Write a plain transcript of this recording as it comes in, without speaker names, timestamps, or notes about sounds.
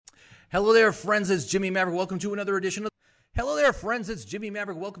Hello there, friends. It's Jimmy Maverick. Welcome to another edition of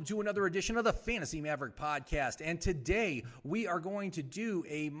the Fantasy Maverick podcast. And today we are going to do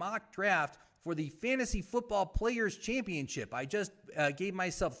a mock draft for the Fantasy Football Players Championship. I just gave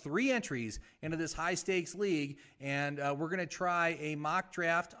myself 3 entries into this high stakes league, and we're going to try a mock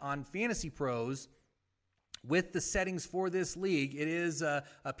draft on Fantasy Pros with the settings for this league. It is a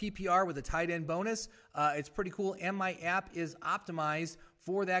PPR with a tight end bonus. It's pretty cool, and my app is optimized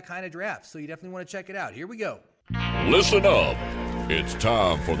for that kind of draft, so you definitely want to check it out. Here we go. Listen up. It's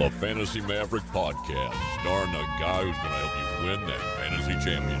time for the Fantasy Maverick podcast, starring the guy who's going to help you win that fantasy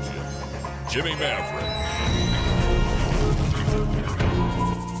championship, Jimmy Maverick.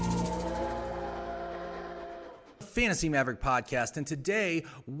 Fantasy Maverick podcast, and today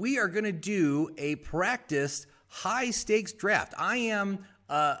we are going to do a practice high stakes draft.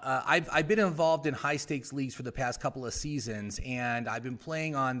 I've been involved in high stakes leagues for the past couple of seasons, and I've been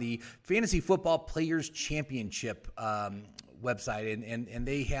playing on the Fantasy Football Players Championship website, and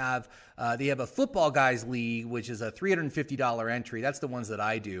they have a Football Guys League, which is a $350 entry. That's the ones that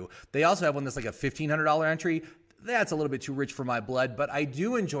I do. They also have one that's like a $1,500 entry. That's a little bit too rich for my blood, but I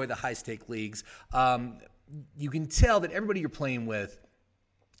do enjoy the high stake leagues. You can tell that everybody you're playing with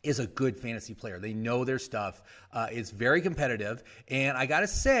is a good fantasy player. They know their stuff. It's very competitive. And I got to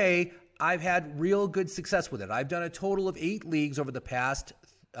say, I've had real good success with it. I've done a total of 8 leagues over the past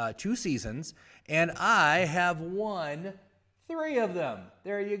 2 seasons, and I have won 3 of them.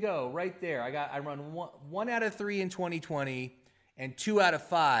 There you go, right there. I run one out of 3 in 2020 and 2 out of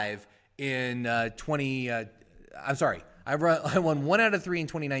 5 in I won 1 out of 3 in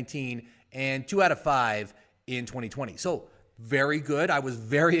 2019 and 2 out of 5 in 2020. So very good. I was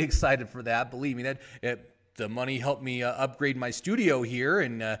very excited for that. Believe me, the money helped me upgrade my studio here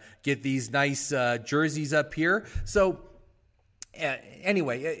and get these nice jerseys up here. So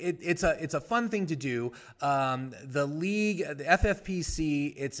anyway, it's a fun thing to do. The league, the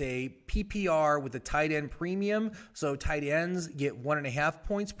FFPC, it's a PPR with a tight end premium. So tight ends get 1.5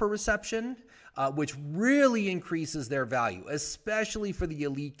 points per reception, which really increases their value, especially for the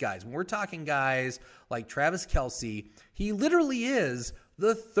elite guys. When we're talking guys like Travis Kelce, he literally is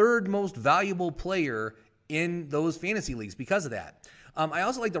the 3rd most valuable player in those fantasy leagues because of that. I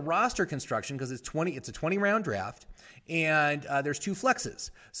also like the roster construction because it's a 20-round draft, and there's 2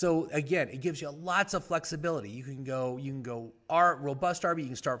 flexes. So again, it gives you lots of flexibility. You can go robust RB. You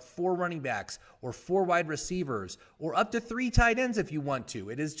can start 4 running backs or 4 wide receivers or up to 3 tight ends if you want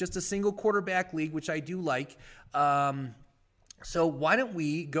to. It is just a single quarterback league, which I do like. So why don't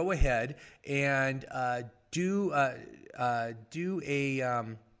we go ahead and do a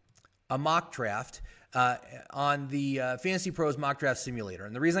mock draft on the Fantasy Pros Mock Draft Simulator.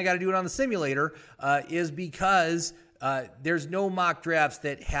 And the reason I got to do it on the simulator is because there's no mock drafts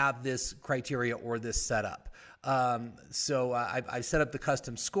that have this criteria or this setup. So I've set up the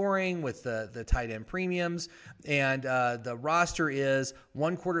custom scoring with the tight end premiums, and the roster is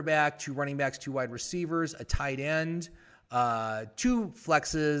 1 quarterback, 2 running backs, 2 wide receivers, a tight end, 2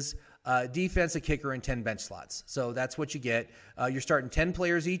 flexes, defense, a kicker, and 10 bench slots. So that's what you get. You're starting 10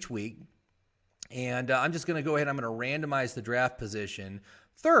 players each week. And I'm just going to go ahead. I'm going to randomize the draft position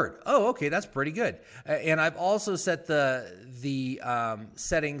 3rd. Oh, okay, that's pretty good. And I've also set the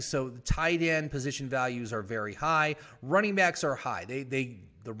settings so the tight end position values are very high. Running backs are high. The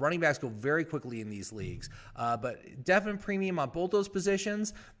running backs go very quickly in these leagues. But definite premium on both those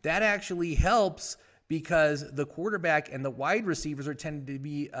positions. That actually helps because the quarterback and the wide receivers are tended to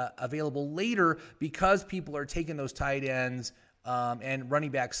be available later because people are taking those tight ends and running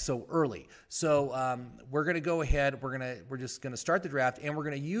backs so early. So we're going to go ahead. We're just going to start the draft, and we're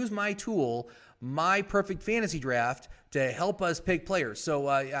going to use my tool, My Perfect Fantasy Draft, to help us pick players. So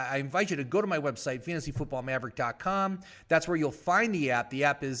I invite you to go to my website, fantasyfootballmaverick.com. That's where you'll find the app. The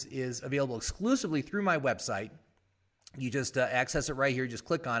app is available exclusively through my website. You just access it right here. Just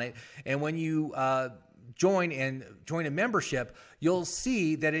click on it, and when you join a membership, you'll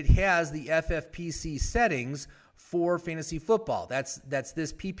see that it has the FFPC settings for fantasy football. That's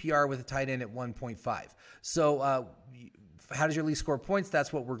this PPR with a tight end at 1.5. So how does your league score points?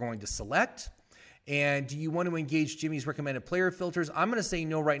 That's what we're going to select. And do you want to engage Jimmy's recommended player filters? I'm going to say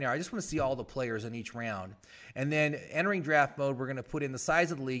no right now. I just want to see all the players in each round. And then entering draft mode, we're going to put in the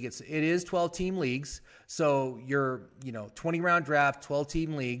size of the league. It is 12-team leagues. So you're 20-round draft,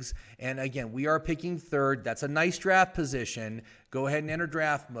 12-team leagues. And again, we are picking 3rd. That's a nice draft position. Go ahead and enter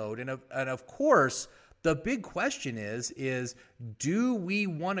draft mode. And of course, the big question is do we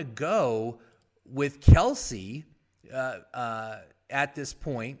want to go with Kelce at this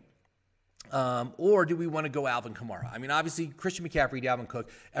point? Or do we want to go Alvin Kamara? I mean, obviously, Christian McCaffrey, Dalvin Cook,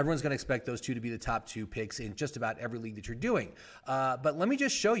 everyone's going to expect those two to be the top two picks in just about every league that you're doing. But let me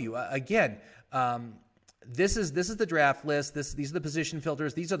just show you, again, this is the draft list. These are the position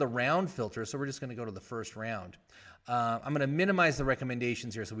filters. These are the round filters, so we're just going to go to the first round. I'm going to minimize the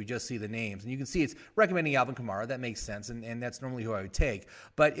recommendations here so we just see the names. And you can see it's recommending Alvin Kamara. That makes sense, and that's normally who I would take.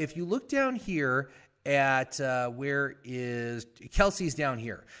 But if you look down here at where is Kelsey's down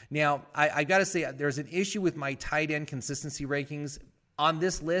here. Now, I got to say, there's an issue with my tight end consistency rankings on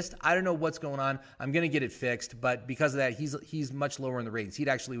this list. I don't know what's going on. I'm going to get it fixed, but because of that, he's much lower in the ratings. He'd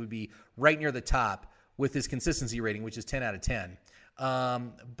actually would be right near the top with his consistency rating, which is 10 out of 10.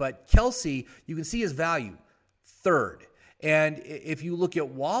 But Kelsey, you can see his value, third. And if you look at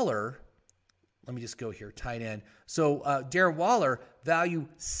Waller, let me just go here, tight end. So Darren Waller, value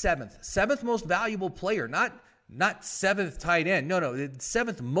seventh most valuable player, not seventh tight end. No,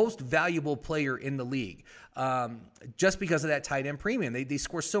 seventh most valuable player in the league. Just because of that tight end premium, they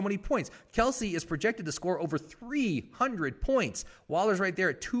score so many points. Kelsey is projected to score over 300 points. Waller's right there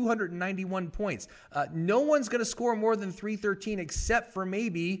at 291 points. No one's going to score more than 313 except for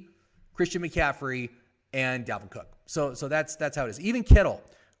maybe Christian McCaffrey and Dalvin Cook. So that's how it is. Even Kittle.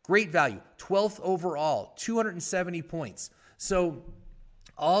 Great value, 12th overall, 270 points. So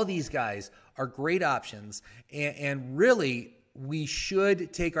all these guys are great options, and really we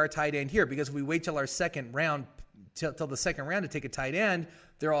should take our tight end here because if we wait till our second round, till the second round to take a tight end,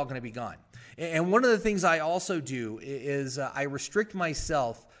 they're all going to be gone. And one of the things I also do is I restrict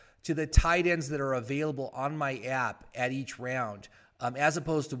myself to the tight ends that are available on my app at each round. As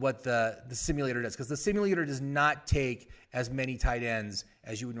opposed to what the simulator does, because the simulator does not take as many tight ends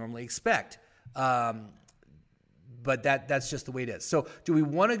as you would normally expect. But that's just the way it is. So do we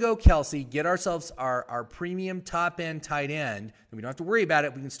want to go Kelsey, get ourselves our premium top-end tight end, and we don't have to worry about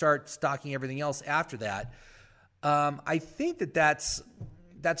it. We can start stocking everything else after that. I think that's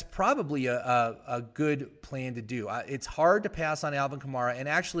probably a good plan to do. It's hard to pass on Alvin Kamara, and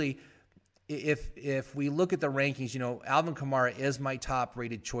actually – If we look at the rankings, Alvin Kamara is my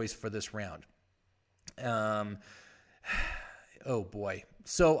top-rated choice for this round. Oh, boy.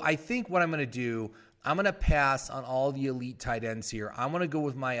 So I think what I'm going to do, I'm going to pass on all the elite tight ends here. I'm going to go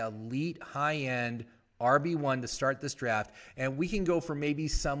with my elite high-end RB1 to start this draft, and we can go for maybe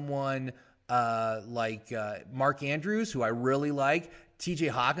someone like Mark Andrews, who I really like. TJ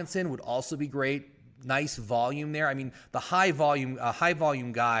Hawkinson would also be great. Nice volume there. I mean, the high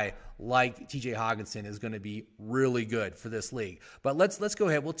volume guy like TJ Hawkinson is going to be really good for this league. But let's go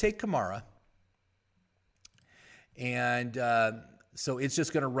ahead. We'll take Kamara. And so it's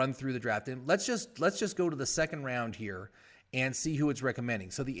just going to run through the draft. And let's just go to the second round here and see who it's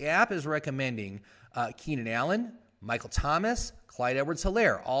recommending. So the app is recommending Keenan Allen, Michael Thomas, Clyde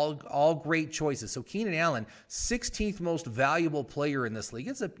Edwards-Helaire, all great choices. So Keenan Allen, 16th most valuable player in this league.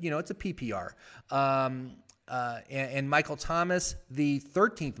 It's a PPR. And Michael Thomas, the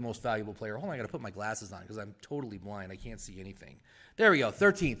 13th most valuable player. Hold on, I got to put my glasses on because I'm totally blind. I can't see anything. There we go,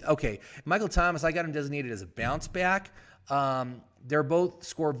 13th. Okay, Michael Thomas, I got him designated as a bounce back. They're both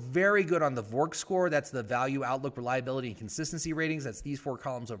score very good on the VORC score. That's the value, outlook, reliability, and consistency ratings. That's these four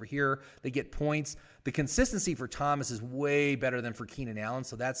columns over here. They get points. The consistency for Thomas is way better than for Keenan Allen,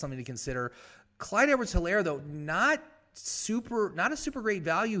 so that's something to consider. Clyde Edwards-Helaire, though, not a super great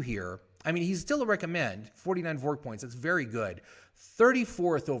value here. I mean, he's still a recommend, 49 VORC points. That's very good.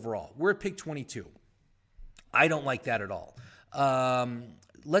 34th overall. We're at pick 22. I don't like that at all.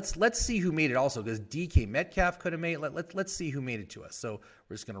 Let's see who made it also, because DK Metcalf could have made it. Let's see who made it to us. So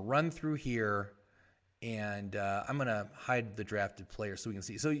we're just going to run through here, and I'm going to hide the drafted players so we can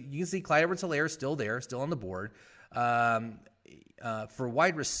see. So you can see Clyde Edwards-Helaire is still there, still on the board. For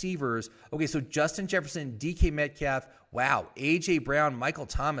wide receivers, okay, so Justin Jefferson, DK Metcalf, wow, A.J. Brown, Michael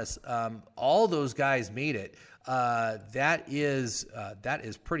Thomas, all those guys made it. That is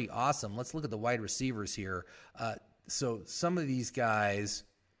pretty awesome. Let's look at the wide receivers here. So some of these guys,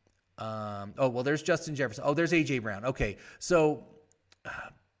 there's Justin Jefferson. Oh, there's A.J. Brown. Okay, so,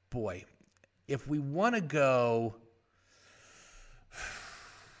 boy, if we want to go,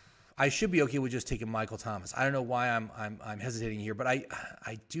 I should be okay with just taking Michael Thomas. I don't know why I'm hesitating here, but I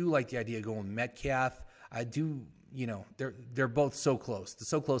do like the idea of going with Metcalf. I do, they're both so close. They're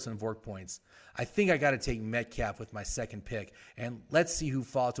so close in VORC points. I think I got to take Metcalf with my second pick, and let's see who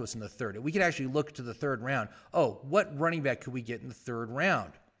falls to us in the third. We could actually look to the third round. Oh, what running back could we get in the third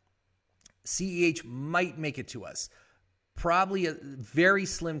round? CEH might make it to us. Probably a very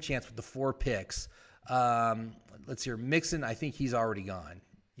slim chance with the 4 picks. Let's hear Mixon. I think he's already gone.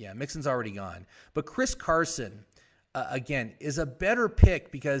 Yeah, Mixon's already gone. But Chris Carson, again, is a better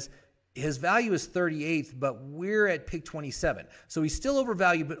pick because his value is 38th, but we're at pick 27. So he's still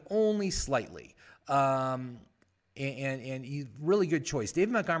overvalued, but only slightly. And he's really good choice.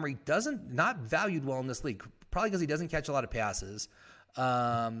 David Montgomery not valued well in this league, probably because he doesn't catch a lot of passes.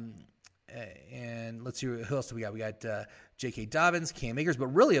 And let's see, who else do we got? We got J.K. Dobbins, Cam Akers, but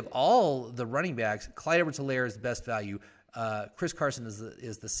really of all the running backs, Clyde Edwards-Helaire is the best value. Chris Carson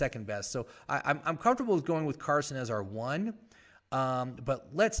is the second best. So I'm comfortable with going with Carson as our one. But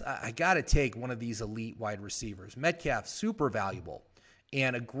I got to take one of these elite wide receivers. Metcalf, super valuable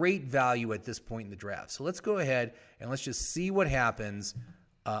and a great value at this point in the draft. So let's go ahead and let's just see what happens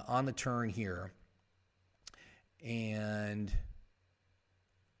on the turn here. And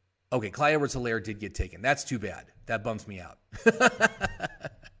okay, Clyde Edwards-Helaire did get taken. That's too bad. That bums me out.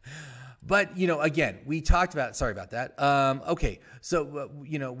 But, again, we talked about, sorry about that. Okay, so,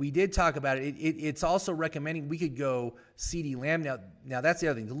 we did talk about it. It's also recommending we could go CeeDee Lamb. Now that's the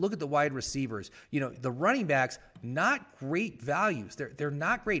other thing. To look at the wide receivers, the running backs, not great values. They're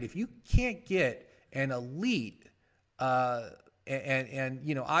not great. If you can't get an elite,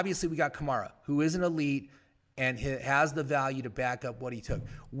 and obviously we got Kamara, who is an elite and has the value to back up what he took.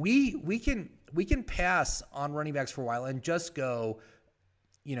 We can pass on running backs for a while and just go,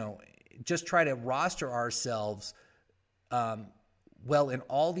 just try to roster ourselves well in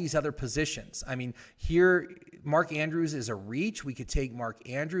all these other positions. I mean, here, Mark Andrews is a reach. We could take Mark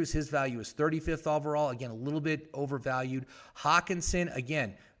Andrews. His value is 35th overall. Again, a little bit overvalued. Hawkinson,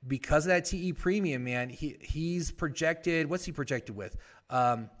 again, because of that TE premium, man, he's projected, what's he projected with?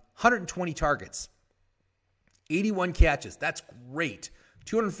 120 targets, 81 catches. That's great.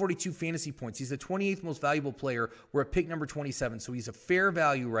 242 fantasy points. He's the 28th most valuable player. We're at pick number 27, so he's a fair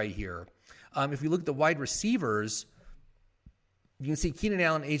value right here. If we look at the wide receivers, you can see Keenan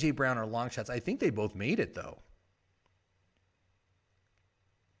Allen, A.J. Brown are long shots. I think they both made it, though.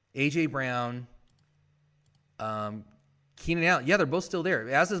 A.J. Brown, Keenan Allen. Yeah, they're both still there,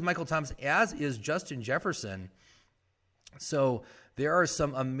 as is Michael Thomas, as is Justin Jefferson. So there are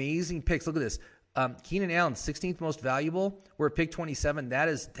some amazing picks. Look at this. Keenan Allen, 16th most valuable. We're at pick 27. That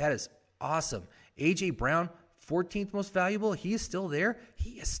is awesome. A.J. Brown, 14th most valuable. He is still there.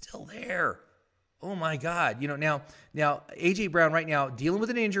 He is still there. Oh, my God. Now A.J. Brown right now dealing with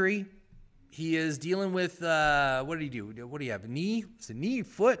an injury. He is dealing with, what did he do? What do you have? Knee? Is it knee,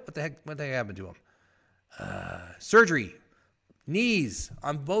 foot? What the heck happened to him? Surgery. Knees.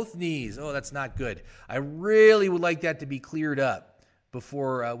 On both knees. Oh, that's not good. I really would like that to be cleared up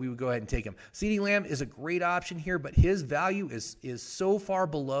before we would go ahead and take him. CeeDee Lamb is a great option here, but his value is so far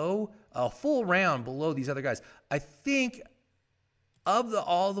below, a full round below these other guys. I think of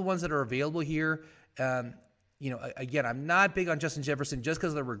all the ones that are available here, again, I'm not big on Justin Jefferson just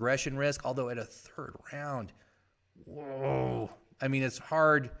because of the regression risk, although at a third round, whoa. I mean, it's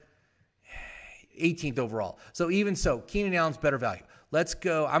hard. 18th overall. So even so, Keenan Allen's better value. Let's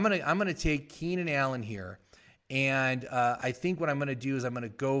go. I'm gonna take Keenan Allen here. And I think what I'm going to do is I'm going to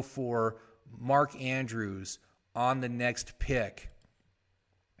go for Mark Andrews on the next pick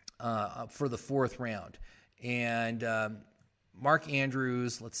for the fourth round. And Mark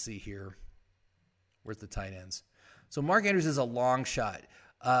Andrews, let's see here. Where's the tight ends? So Mark Andrews is a long shot,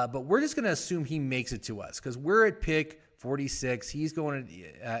 but we're just going to assume he makes it to us because we're at pick 46. He's going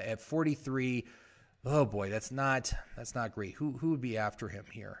at 43. Oh boy, that's not great. Who would be after him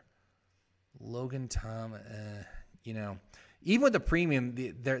here? Logan Tom, even with the premium,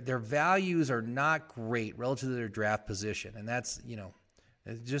 their values are not great relative to their draft position, and that's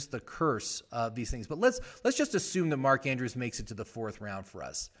it's just the curse of these things. But let's just assume that Mark Andrews makes it to the fourth round for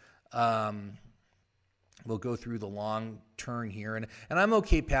us. We'll go through the long turn here, and I'm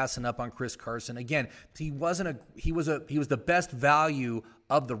okay passing up on Chris Carson. Again, he was the best value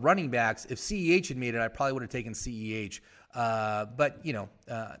of the running backs. If CEH had made it, I probably would have taken CEH. But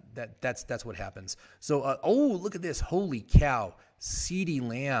that's what happens. So, look at this. Holy cow. CeeDee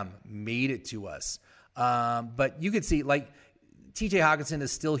Lamb made it to us. But you could see like TJ Hawkinson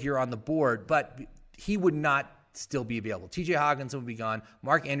is still here on the board, but he would not still be available. TJ Hawkinson would be gone.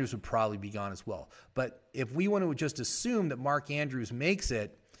 Mark Andrews would probably be gone as well. But if we want to just assume that Mark Andrews makes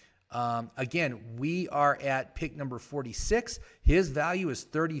it, again, we are at pick number 46. His value is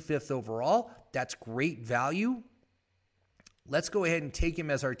 35th overall. That's great value. Let's go ahead and take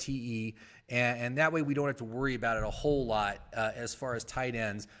him as our TE, and that way we don't have to worry about it a whole lot as far as tight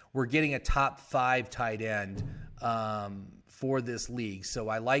ends. We're getting a top 5 tight end for this league, so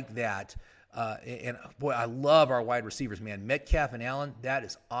I like that. And boy, I love our wide receivers, man. Metcalf and Allen, that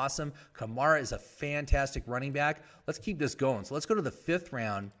is awesome. Kamara is a fantastic running back. Let's keep this going. So let's go to the 5th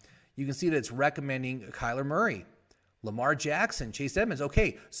round. You can see that it's recommending Kyler Murray, Lamar Jackson, Chase Edmonds.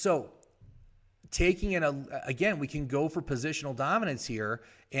 Okay, so taking it again, we can go for positional dominance here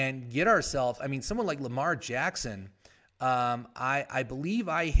and get ourselves. I mean, someone like Lamar Jackson. I believe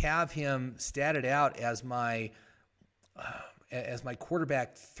I have him statted out as my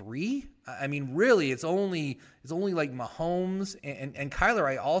quarterback 3. I mean, really, it's only like Mahomes and Kyler.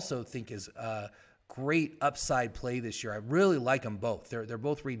 I also think is a great upside play this year. I really like them both. They're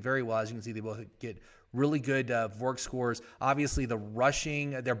both read very well. As you can see, they both get really good VORC scores. Obviously, the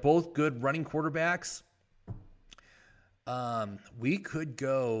rushing, they're both good running quarterbacks. We could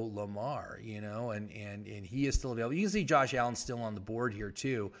go Lamar, and he is still available. You can see Josh Allen still on the board here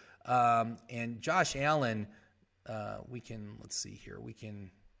too. And Josh Allen, let's see here.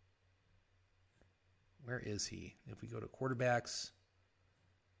 Where is he? If we go to quarterbacks,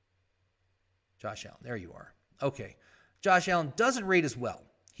 Josh Allen, there you are. Okay. Josh Allen doesn't rate as well.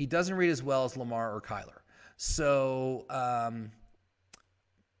 He doesn't rate as well as Lamar or Kyler. So,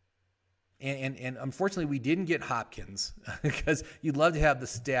 and unfortunately, we didn't get Hopkins because you'd love to have the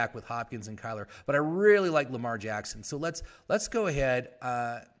stack with Hopkins and Kyler. But I really like Lamar Jackson. So let's go ahead.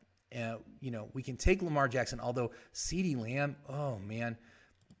 We can take Lamar Jackson. Although CeeDee Lamb, oh man,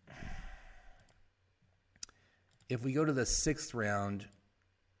 if we go to the 6th round,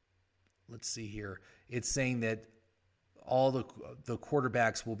 let's see here. It's saying that all the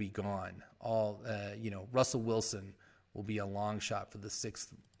quarterbacks will be gone. Russell Wilson will be a long shot for the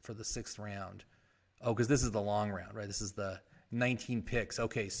sixth round. Oh, because this is the long round, right? This is the 19 picks.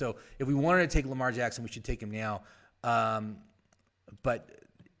 Okay, so if we wanted to take Lamar Jackson, we should take him now. But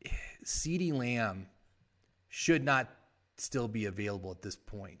CeeDee Lamb should not still be available at this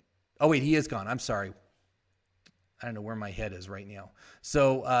point. Oh, wait, he is gone. I'm sorry. I don't know where my head is right now.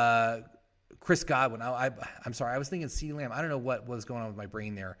 So Chris Godwin. I'm sorry. I was thinking CeeDee Lamb. I don't know what was going on with my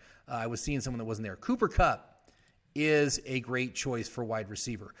brain there. I was seeing someone that wasn't there. Cooper Kupp is a great choice for wide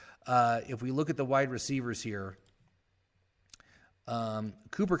receiver. If we look at the wide receivers here,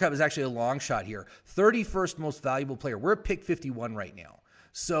 Cooper Kupp is actually a long shot here. 31st most valuable player. We're at pick 51 right now.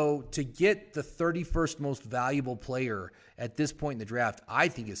 So to get the 31st most valuable player at this point in the draft, I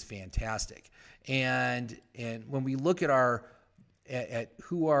think is fantastic. And when we look at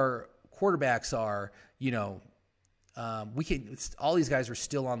who our quarterbacks are, all these guys are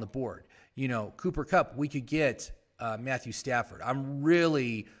still on the board. Cooper Kupp, we could get Matthew Stafford. I'm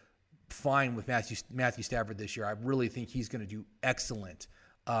really fine with Matthew Stafford this year. I really think he's going to do excellent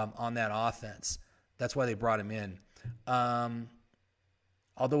on that offense. That's why they brought him in.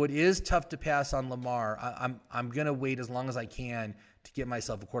 Although it is tough to pass on Lamar, I'm going to wait as long as I can to get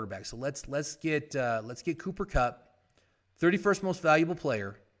myself a quarterback. So let's get Cooper Kupp, 31st most valuable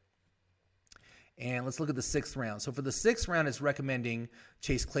player. And let's look at the 6th round. So for the 6th round, it's recommending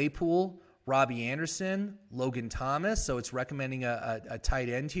Chase Claypool, Robbie Anderson, Logan Thomas. So it's recommending a tight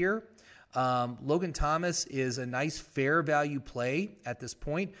end here. Logan Thomas is a nice fair value play at this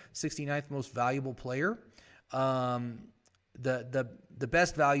point, 69th most valuable player. The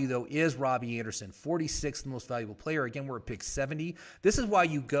best value, though, is Robbie Anderson, 46th most valuable player. Again, we're at pick 70. This is why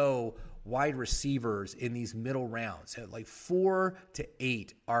you go wide receivers in these middle rounds. Like 4 to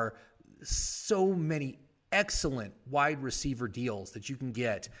 8 are so many excellent wide receiver deals that you can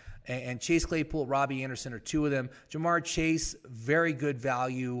get. And Chase Claypool, Robbie Anderson are two of them. Jamar Chase, very good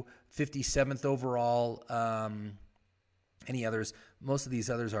value, 57th overall. Any others? Most of these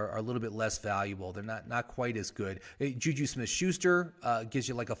others are a little bit less valuable. They're not quite as good. Juju Smith-Schuster gives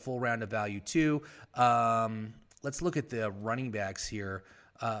you like a full round of value too. Let's look at the running backs here.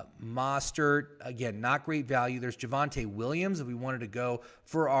 Mostert, again, not great value. There's Javonte Williams. If we wanted to go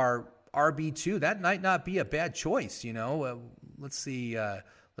for our RB2, that might not be a bad choice. Let's see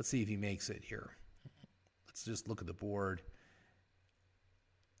if he makes it here. Let's just look at the board,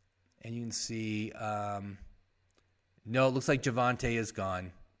 and you can see. No, it looks like Javonte is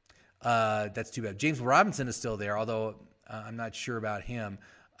gone. That's too bad. James Robinson is still there, although I'm not sure about him.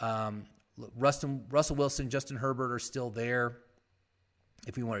 Russell Wilson, Justin Herbert are still there.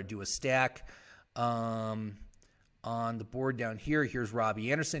 If we want to do a stack. On the board down here, here's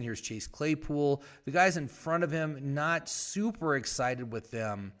Robbie Anderson. Here's Chase Claypool. The guys in front of him, not super excited with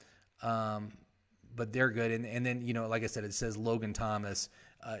them, but they're good. And then, like I said, it says Logan Thomas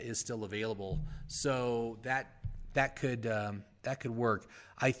is still available. So that could work.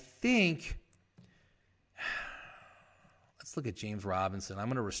 I think. Let's look at James Robinson. I'm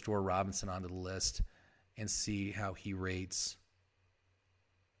going to restore Robinson onto the list and see how he rates.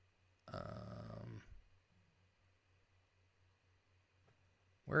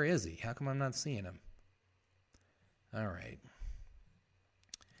 Where is he? How come I'm not seeing him? All right.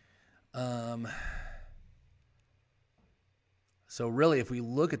 So really, if we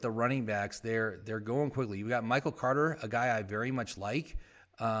look at the running backs, they're going quickly. You've got Michael Carter, a guy I very much like.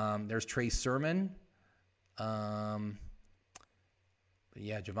 There's Trey Sermon. Javante's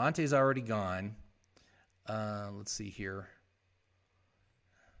already gone. Let's see here.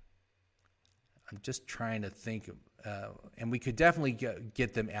 I'm just trying to think, and we could definitely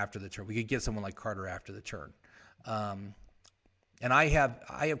get them after the turn. We could get someone like Carter after the turn. And I have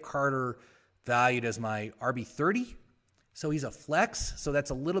Carter valued as my RB30, so he's a flex. So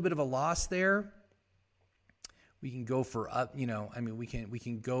that's a little bit of a loss there. We can go for we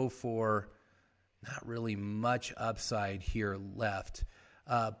can go for not really much upside here left.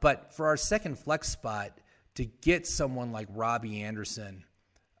 But for our second flex spot, to get someone like Robbie Anderson,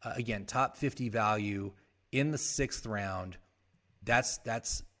 again, top 50 value in the 6th round, that's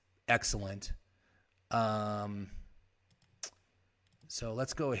excellent. So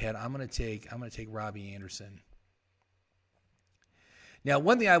let's go ahead. I'm going to take Robbie Anderson. Now,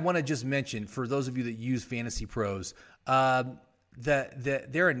 one thing I want to just mention for those of you that use Fantasy Pros,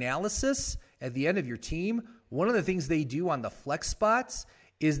 their analysis at the end of your team, one of the things they do on the flex spots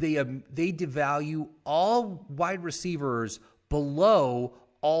is they devalue all wide receivers below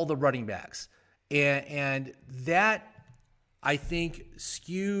all the running backs. And that, I think,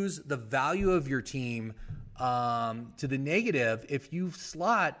 skews the value of your team to the negative if you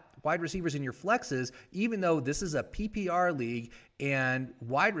slot wide receivers in your flexes, even though this is a PPR league and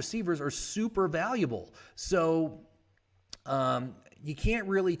wide receivers are super valuable. So you can't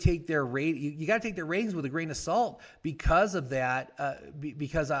really take their rate. You got to take their ratings with a grain of salt because of that.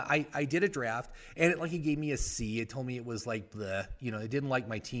 Because I did a draft and it gave me a C. It told me it was like it didn't like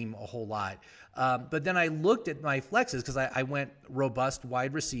my team a whole lot. But then I looked at my flexes because I went robust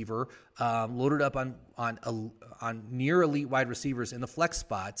wide receiver, loaded up on near elite wide receivers in the flex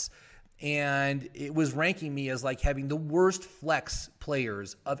spots. And it was ranking me as having the worst flex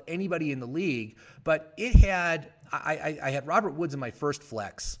players of anybody in the league. But it had, I had Robert Woods in my first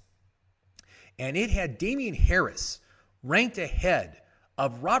flex. And it had Damian Harris ranked ahead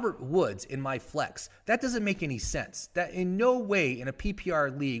of Robert Woods in my flex. That doesn't make any sense. That in no way in a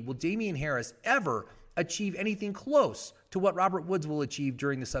PPR league will Damian Harris ever achieve anything close to what Robert Woods will achieve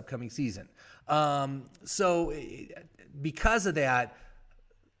during this upcoming season. So because of that,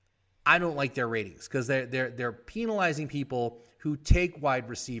 I don't like their ratings because they're penalizing people who take wide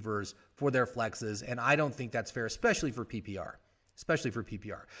receivers for their flexes, and I don't think that's fair, especially for PPR.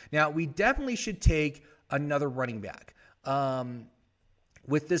 Now, we definitely should take another running back.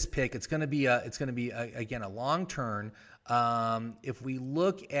 With this pick, it's going to be again a long turn. If we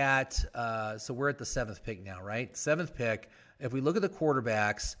look at so we're at the 7th pick now, right? 7th pick. If we look at the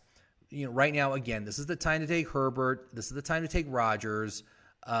quarterbacks, right now again, this is the time to take Herbert. This is the time to take Rodgers.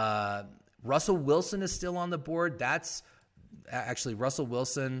 Russell Wilson is still on the board. That's actually Russell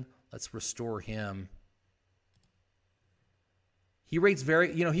Wilson. Let's restore him. He rates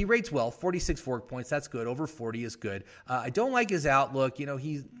he rates well, 46 fork points. That's good. Over 40 is good. I don't like his outlook.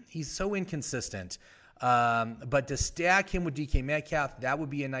 He's so inconsistent. But to stack him with DK Metcalf, that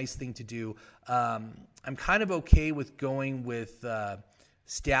would be a nice thing to do. I'm kind of okay with going with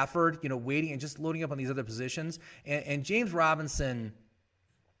Stafford, waiting and just loading up on these other positions. And James Robinson,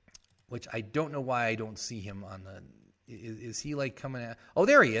 which I don't know why I don't see him on the – is he coming at – oh,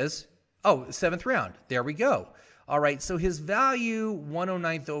 there he is. Oh, 7th round. There we go. All right, so his value,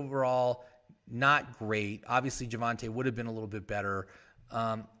 109th overall, not great. Obviously, Javonte would have been a little bit better.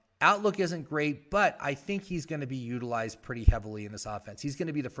 Outlook isn't great, but I think he's going to be utilized pretty heavily in this offense. He's going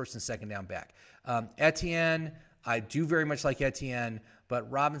to be the first and second down back. Etienne, I do very much like Etienne, but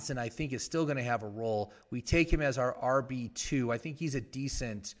Robinson I think is still going to have a role. We take him as our RB2. I think he's a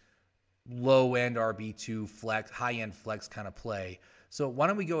decent low-end RB2 flex, high-end flex kind of play. So why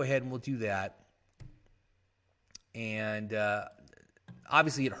don't we go ahead and we'll do that. And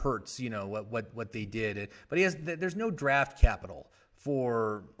obviously it hurts, what they did. But there's no draft capital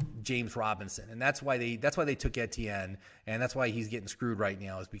for James Robinson, and that's why they took Etienne, and that's why he's getting screwed right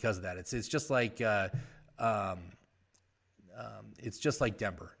now is because of that. It's just like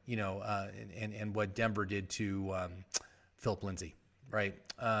Denver, and what Denver did to Philip Lindsay, right?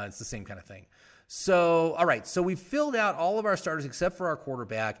 It's the same kind of thing. So, all right, so we filled out all of our starters except for our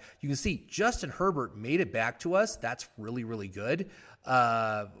quarterback. You can see Justin Herbert made it back to us. That's really, really good.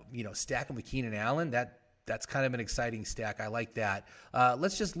 Stacking with Keenan Allen, that's kind of an exciting stack. I like that.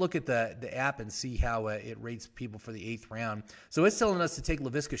 Let's just look at the app and see how it rates people for the 8th round. So it's telling us to take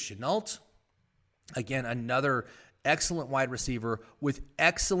Laviska Shenault. Again, another excellent wide receiver with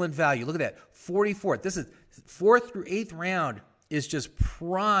excellent value. Look at that, 44th. This is 4th through 8th round is just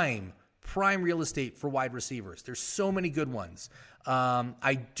prime prime real estate for wide receivers. There's so many good ones.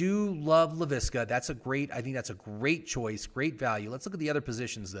 I do love Laviska. I think that's a great choice, great value. Let's look at the other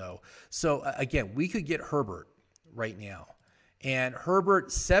positions though. So again, we could get Herbert right now. And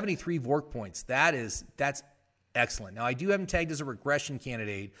Herbert, 73 VORC points. That's excellent. Now I do have him tagged as a regression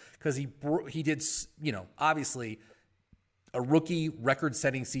candidate because he did, obviously a rookie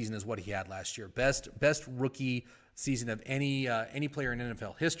record-setting season is what he had last year. Best rookie season of any player in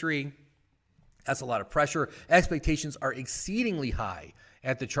NFL history. That's a lot of pressure. Expectations are exceedingly high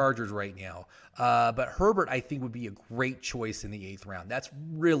at the Chargers right now. But Herbert, I think, would be a great choice in the 8th round. That's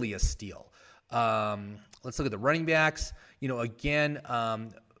really a steal. Let's look at the running backs. Again,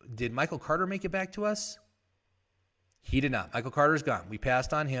 did Michael Carter make it back to us? He did not. Michael Carter's gone. We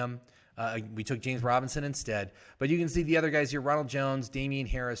passed on him. We took James Robinson instead. But you can see the other guys here, Ronald Jones, Damian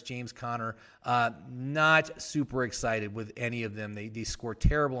Harris, James Conner. Not super excited with any of them. They score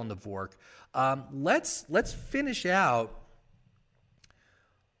terrible in the VORC. Let's finish out.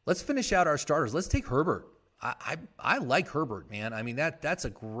 Let's finish out our starters. Let's take Herbert. I like Herbert, man. I mean, that's a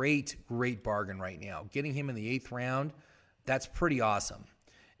great bargain right now. Getting him in the 8th round, that's pretty awesome.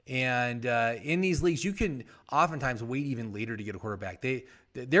 And in these leagues, you can oftentimes wait even later to get a quarterback.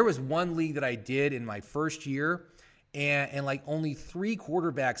 There was one league that I did in my first year, and like only 3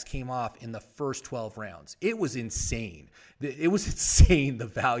 quarterbacks came off in the first 12 rounds. It was insane. It was insane, the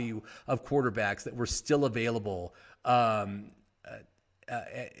value of quarterbacks that were still available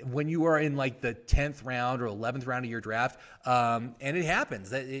when you are in like the 10th round or 11th round of your draft. And it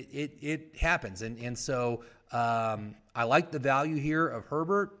happens. It happens. And so I like the value here of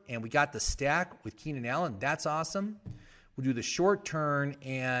Herbert, and we got the stack with Keenan Allen. That's awesome. We'll do the short turn.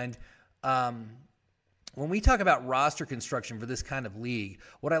 And when we talk about roster construction for this kind of league,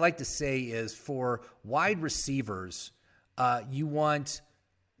 what I like to say is for wide receivers, you want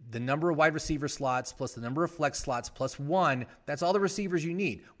the number of wide receiver slots plus the number of flex slots plus 1. That's all the receivers you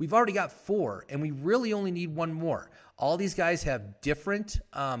need. We've already got 4, and we really only need 1 more. All these guys have different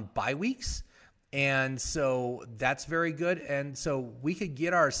bye weeks, and so that's very good. And so we could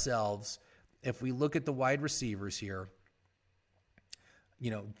get ourselves, if we look at the wide receivers here,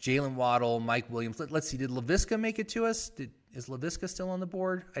 Jalen Waddle, Mike Williams. Let's see, did Laviska make it to us? Is Laviska still on the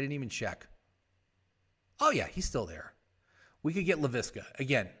board? I didn't even check. Oh, yeah, he's still there. We could get Laviska.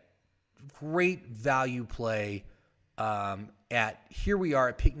 Again, great value play here we are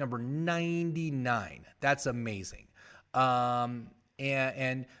at pick number 99. That's amazing.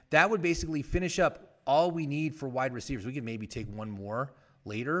 And that would basically finish up all we need for wide receivers. We could maybe take 1 more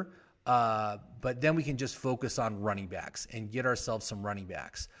later, but then we can just focus on running backs and get ourselves some running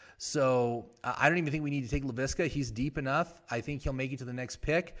backs. So I don't even think we need to take Laviska. He's deep enough. I think he'll make it to the next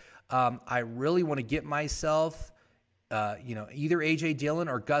pick. I really want to get myself either A.J. Dillon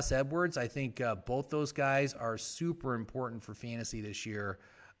or Gus Edwards. I think both those guys are super important for fantasy this year.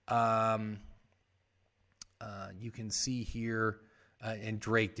 You can see here, and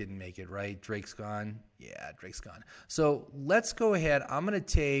Drake didn't make it, right? Drake's gone. Yeah, Drake's gone. So let's go ahead. I'm going to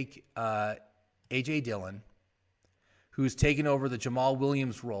take A.J. Dillon, who's taken over the Jamal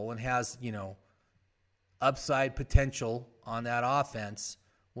Williams role and has, upside potential on that offense.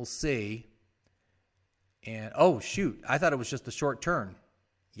 We'll see. And, oh, shoot, I thought it was just a short turn.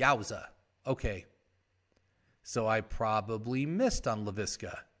 Yowza. Okay. So I probably missed on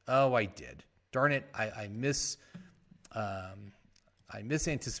Laviska. Oh, I did. Darn it. I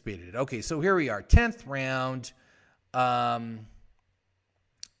misanticipated it. Okay, so here we are. 10th round.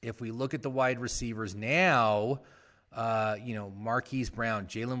 If we look at the wide receivers now, Marquise Brown,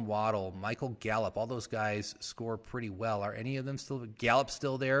 Jalen Waddle, Michael Gallup, all those guys score pretty well. Are any of them still? Gallup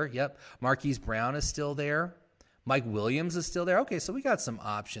still there? Yep. Marquise Brown is still there. Mike Williams is still there. Okay, so we got some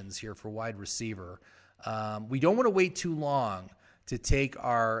options here for wide receiver. We don't want to wait too long to take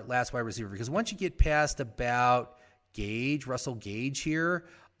our last wide receiver, because once you get past about Russell Gage here,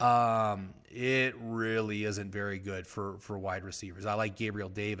 it really isn't very good for wide receivers. I like Gabriel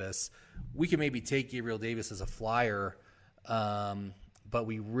Davis. We can maybe take Gabriel Davis as a flyer, but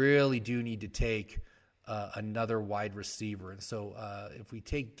we really do need to take another wide receiver. And so if we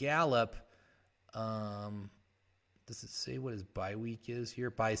take Gallup, does it say what his bye week is here?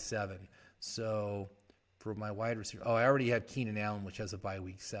 Bye 7. So for my wide receiver, I already have Keenan Allen, which has a bye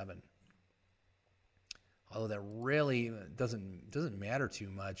week 7. Although that really doesn't matter too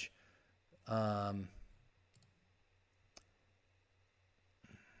much. Let's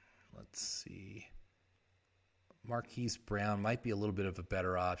see. Marquise Brown might be a little bit of a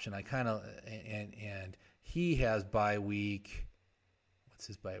better option. I kind of and he has bye week. What's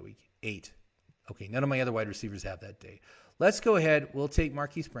his bye week? 8. Okay, none of my other wide receivers have that day. Let's go ahead. We'll take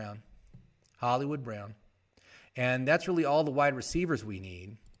Marquise Brown. Hollywood Brown. And that's really all the wide receivers we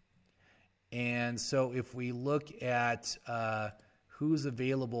need. And so if we look at who's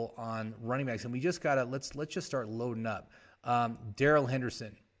available on running backs, and we just got to, let's just start loading up. Darrell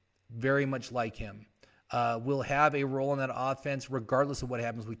Henderson, very much like him, will have a role in that offense regardless of what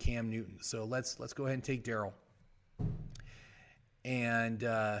happens with Cam Newton. So let's go ahead and take Darrell. And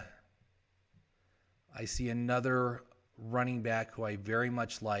I see another running back who I very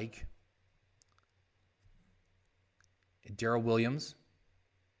much like, Darrell Williams.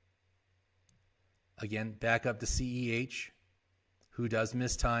 Again, back up to CEH, who does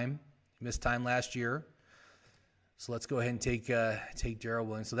miss time last year. So let's go ahead and take Darrell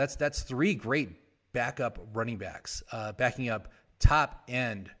Williams. So that's three great backup running backs, backing up top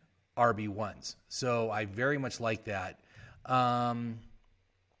end RB1s. So I very much like that.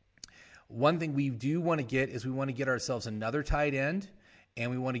 One thing we do want to get is we want to get ourselves another tight end,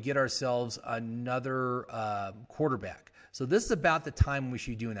 and we want to get ourselves another quarterback. So this is about the time we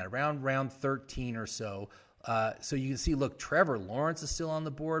should be doing that, around round 13 or so. So you can see, look, Trevor Lawrence is still on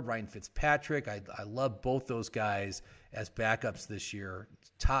the board. Ryan Fitzpatrick. I love both those guys as backups this year.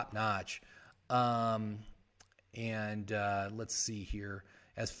 Top notch. And let's see here.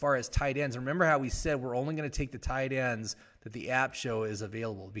 As far as tight ends, remember how we said we're only going to take the tight ends that the app show is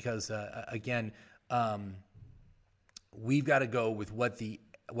available because, again, we've got to go with what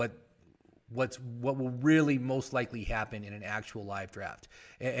will really most likely happen in an actual live draft.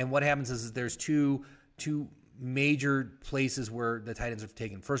 And what happens is there's two major places where the tight ends are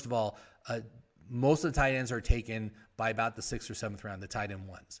taken. First of all, most of the tight ends are taken by about the 6th or 7th round, the tight end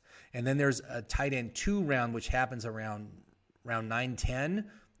ones. And then there's a tight end 2 round, which happens around 9, 10,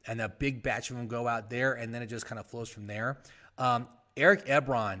 and a big batch of them go out there, and then it just kind of flows from there. Eric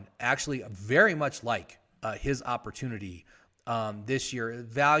Ebron actually very much like his opportunity this year.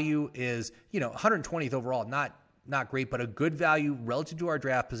 Value is, 120th overall, not great, but a good value relative to our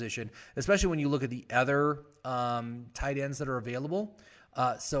draft position, especially when you look at the other tight ends that are available.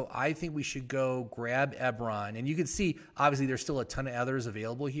 So I think we should go grab Ebron. And you can see, obviously, there's still a ton of others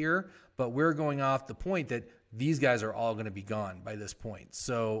available here, but we're going off the point that these guys are all going to be gone by this point.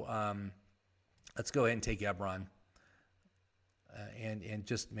 So let's go ahead and take Ebron and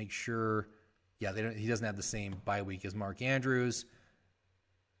just make sure, he doesn't have the same bye week as Mark Andrews.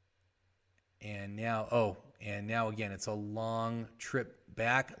 And now again, it's a long trip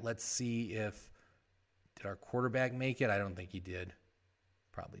back. Let's see did our quarterback make it? I don't think he did.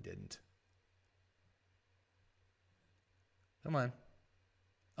 Probably didn't. Come on.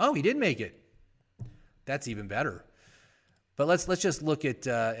 Oh, he did make it. That's even better. But let's just look at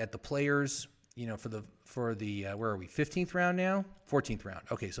the players, for the where are we? 15th round now? 14th round.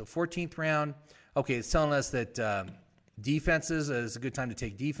 Okay, so 14th round. Okay, it's telling us that defenses is a good time to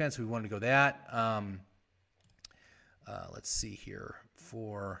take defense. We wanted to go that. Let's see here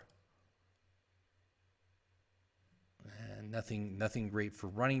for nothing great for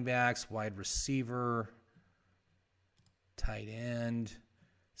running backs, wide receiver, tight end.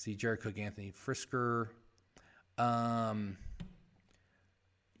 See Jared Cook, Anthony Frisker.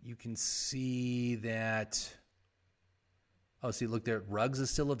 You can see that. Oh, see, look there. Ruggs is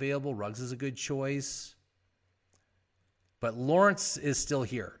still available. Ruggs is a good choice. But Lawrence is still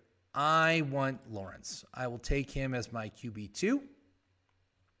here. I want Lawrence. I will take him as my QB2.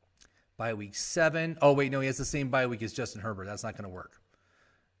 Bye week 7. Oh, wait, no, he has the same bye week as Justin Herbert. That's not going to work.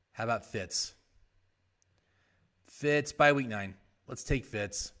 How about Fitz? Fitz, bye week 9. Let's take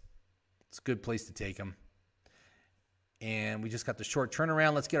Fitz. It's a good place to take him. And we just got the short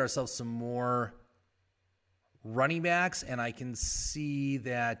turnaround. Let's get ourselves some more running backs. And I can see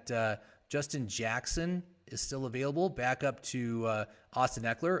that Justin Jackson is still available. Back up to Austin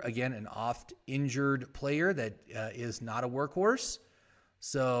Eckler. Again, an oft-injured player that is not a workhorse.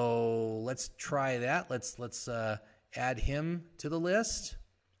 So let's try that. Let's add him to the list.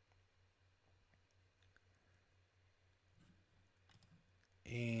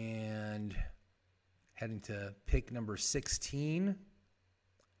 And heading to pick number 16.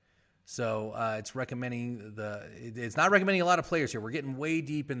 So it's not recommending a lot of players here. We're getting way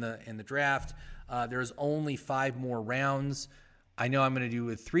deep in the draft. There's only 5 more rounds. I know I'm going to do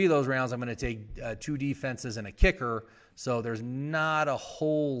with 3 of those rounds. I'm going to take 2 defenses and a kicker. So there's not a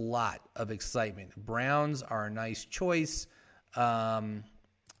whole lot of excitement. Browns are a nice choice. I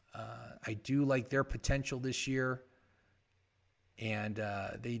do like their potential this year. And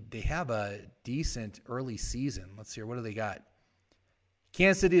they have a decent early season. Let's see here. What do they got?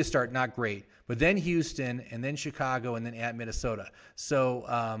 Kansas City to start, not great. But then Houston, and then Chicago, and then at Minnesota. So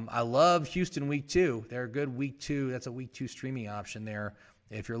I love Houston week 2. They're a good week 2. That's a week 2 streaming option there.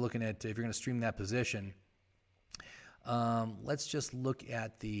 if you're going to stream that position. Let's just look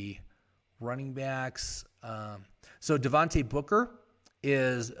at the running backs. So Devontae Booker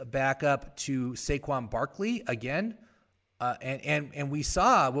is back up to Saquon Barkley again. And we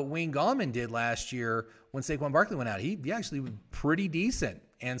saw what Wayne Gallman did last year when Saquon Barkley went out. He actually was pretty decent.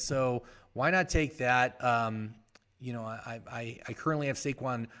 And so why not take that? I currently have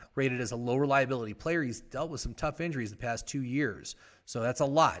Saquon rated as a low reliability player. He's dealt with some tough injuries the past 2 years. So that's a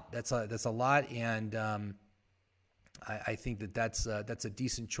lot. That's a lot. And I think that's a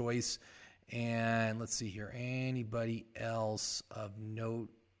decent choice. And let's see here. Anybody else of note?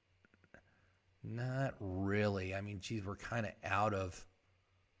 Not really. I mean, geez, we're kind of out of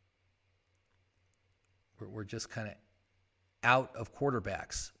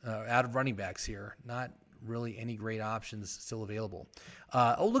quarterbacks, out of running backs here. Not really any great options still available.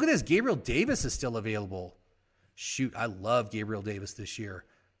 Look at this. Gabriel Davis is still available. Shoot, I love Gabriel Davis this year.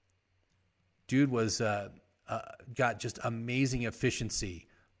 Dude was got just amazing efficiency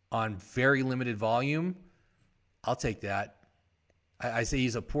on very limited volume. I'll take that. I say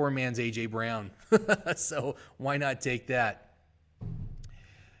he's a poor man's A.J. Brown. So why not take that?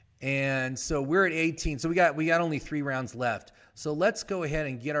 And so we're at 18. So we got only 3 rounds left. So let's go ahead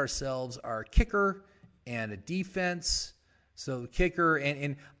and get ourselves our kicker and a defense. So the kicker,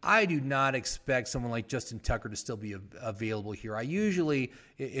 and I do not expect someone like Justin Tucker to still be available here. I usually,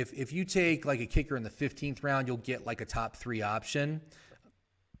 if you take like a kicker in the 15th round, you'll get like a top 3 option.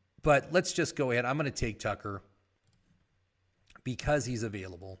 But let's just go ahead. I'm going to take Tucker because he's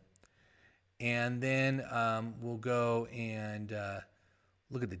available. And then we'll go and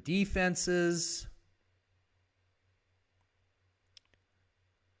look at the defenses.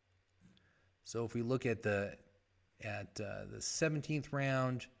 So if we look at the 17th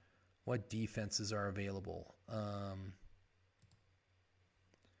round, what defenses are available?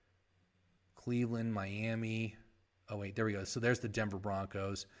 Cleveland, Miami. Oh, wait, there we go. So there's the Denver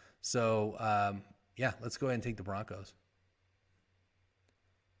Broncos. So, let's go ahead and take the Broncos.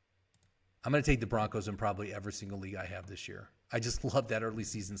 I'm going to take the Broncos in probably every single league I have this year. I just love that early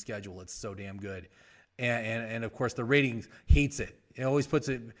season schedule. It's so damn good. And of course, the rating hates it. It always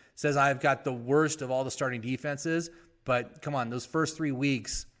says I've got the worst of all the starting defenses. But come on, those first 3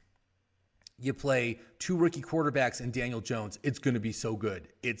 weeks, you play 2 rookie quarterbacks and Daniel Jones. It's going to be so good.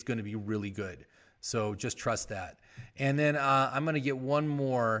 It's going to be really good. So just trust that. And then I'm going to get one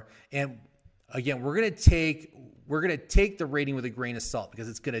more. And again, we're going to take the rating with a grain of salt because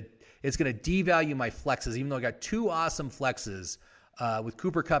it's going to devalue my flexes. Even though I got 2 awesome flexes with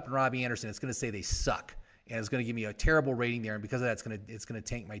Cooper Kupp and Robbie Anderson, it's going to say they suck. And it's going to give me a terrible rating there. And because of that, it's going to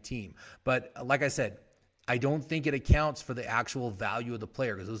tank my team. But like I said, I don't think it accounts for the actual value of the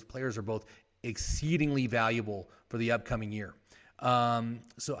player because those players are both exceedingly valuable for the upcoming year.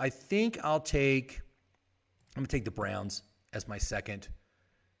 So I think I'm going to take the Browns as my second.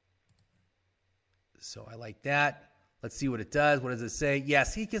 So I like that. Let's see what it does. What does it say?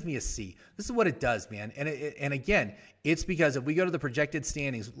 Yes, he gives me a C. This is what it does, man. And again, it's because if we go to the projected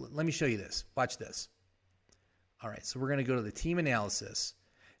standings, let me show you this. Watch this. All right, so we're going to go to the team analysis.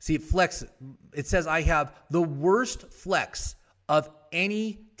 See, flex. It says I have the worst flex of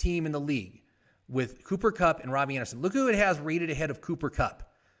any team in the league with Cooper Kupp and Robbie Anderson. Look who it has rated ahead of Cooper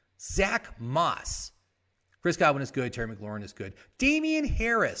Kupp. Zach Moss. Chris Godwin is good. Terry McLaurin is good. Damian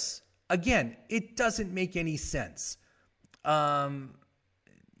Harris. Again, it doesn't make any sense. And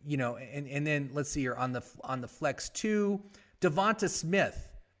then let's see here on the flex 2, Devonta Smith,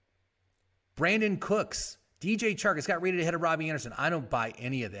 Brandon Cooks, DJ Chark. It's got rated ahead of Robbie Anderson. I don't buy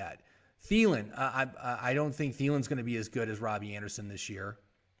any of that. Thielen, I don't think Thielen's going to be as good as Robbie Anderson this year.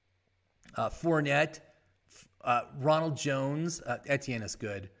 Fournette, Ronald Jones, Etienne is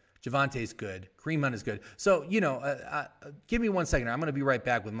good. Javante's good. Kareem Hunt is good. So, give me 1 second. I'm going to be right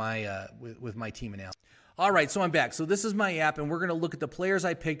back with my with my team analysis. All right, so I'm back. So this is my app, and we're going to look at the players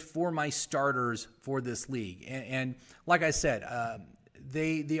I picked for my starters for this league. And like I said,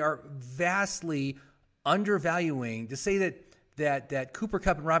 they are vastly undervaluing. To say that Cooper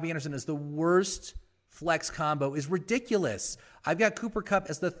Kupp and Robbie Anderson is the worst flex combo is ridiculous. I've got Cooper Kupp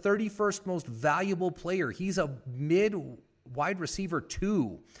as the 31st most valuable player. He's a mid wide receiver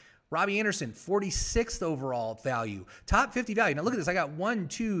 2. Robbie Anderson, 46th overall value. Top 50 value. Now look at this. I got 1,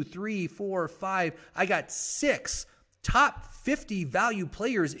 2, 3, 4, 5. I got 6 top 50 value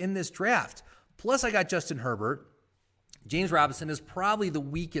players in this draft. Plus I got Justin Herbert. James Robinson is probably the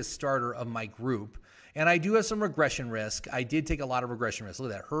weakest starter of my group. And I do have some regression risk. I did take a lot of regression risk.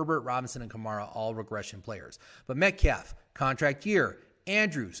 Look at that. Herbert, Robinson, and Kamara, all regression players. But Metcalf, contract year.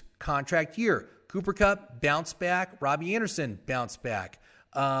 Andrews, contract year. Cooper Kupp, bounce back. Robbie Anderson, bounce back.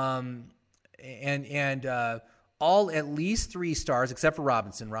 All at least 3 stars, except for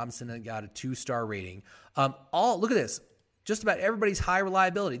Robinson. Robinson got a 2-star rating. Look at this. Just about everybody's high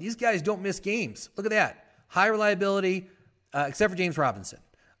reliability. These guys don't miss games. Look at that. High reliability, except for James Robinson.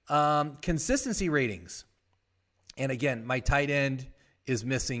 Consistency ratings. And again, my tight end is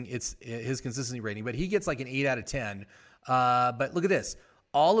missing his consistency rating, but he gets like an 8 out of 10. But look at this.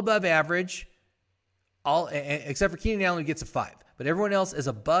 All above average, except for Keenan Allen, who gets a 5. But everyone else is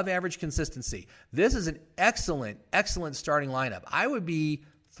above average consistency. This is an excellent, excellent starting lineup. I would be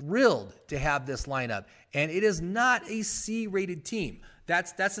thrilled to have this lineup. And it is not a C-rated team.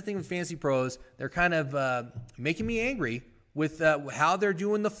 That's the thing with Fantasy Pros. They're kind of making me angry with how they're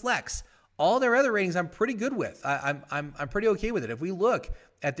doing the flex. All their other ratings I'm pretty good with. I'm pretty okay with it. If we look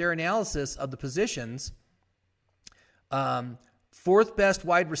at their analysis of the positions, 4th best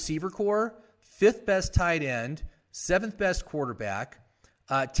wide receiver core, 5th best tight end, 7th best quarterback,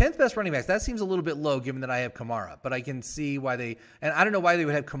 10th best running backs. That seems a little bit low given that I have Kamara, but I can see why and I don't know why they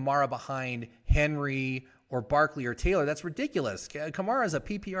would have Kamara behind Henry or Barkley or Taylor. That's ridiculous. Kamara is a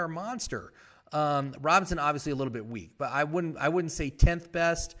PPR monster. Robinson obviously a little bit weak, but I wouldn't say 10th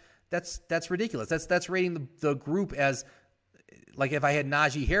best. That's ridiculous. That's rating the group as like if I had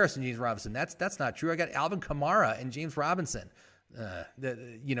Najee Harris and James Robinson. That's not true. I got Alvin Kamara and James Robinson.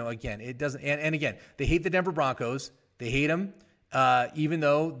 Again, it doesn't. And again, they hate the Denver Broncos. They hate them, even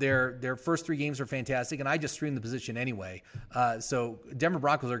though their first 3 games are fantastic. And I just streamed the position anyway. So Denver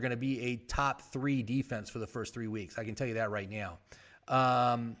Broncos are going to be a top 3 defense for the first 3 weeks. I can tell you that right now.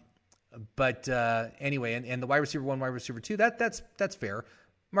 But anyway, and the wide receiver 1, wide receiver 2, that's fair.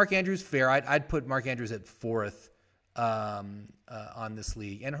 Mark Andrews, fair. I'd put Mark Andrews at 4th. On this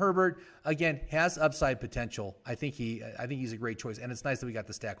league, and Herbert again has upside potential. I think he's a great choice, and it's nice that we got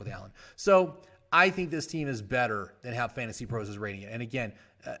the stack with Allen. So I think this team is better than how Fantasy Pros is rating it. And again,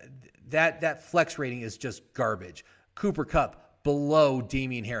 that flex rating is just garbage. Cooper Kupp below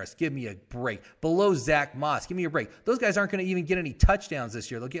Damian Harris, give me a break. Below Zach Moss, give me a break. Those guys aren't going to even get any touchdowns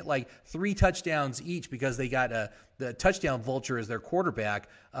this year. They'll get like 3 touchdowns each because they got the touchdown vulture as their quarterback.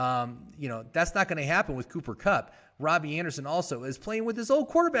 That's not going to happen with Cooper Kupp. Robbie Anderson also is playing with his old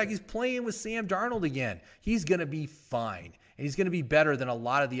quarterback. He's playing with Sam Darnold again. He's going to be fine, and he's going to be better than a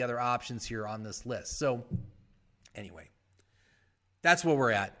lot of the other options here on this list. So anyway, that's where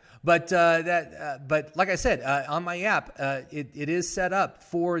we're at. But like I said, on my app, it is set up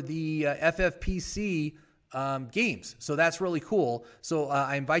for the FFPC games. So that's really cool. So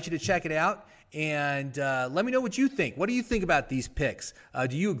I invite you to check it out. And let me know what you think. What do you think about these picks?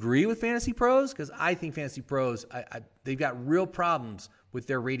 Do you agree with Fantasy Pros? Because I think Fantasy Pros, they've got real problems with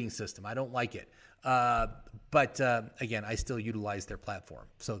their rating system. I don't like it. But again, I still utilize their platform.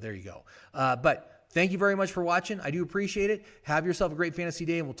 So there you go. But thank you very much for watching. I do appreciate it. Have yourself a great fantasy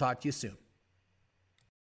day, and we'll talk to you soon.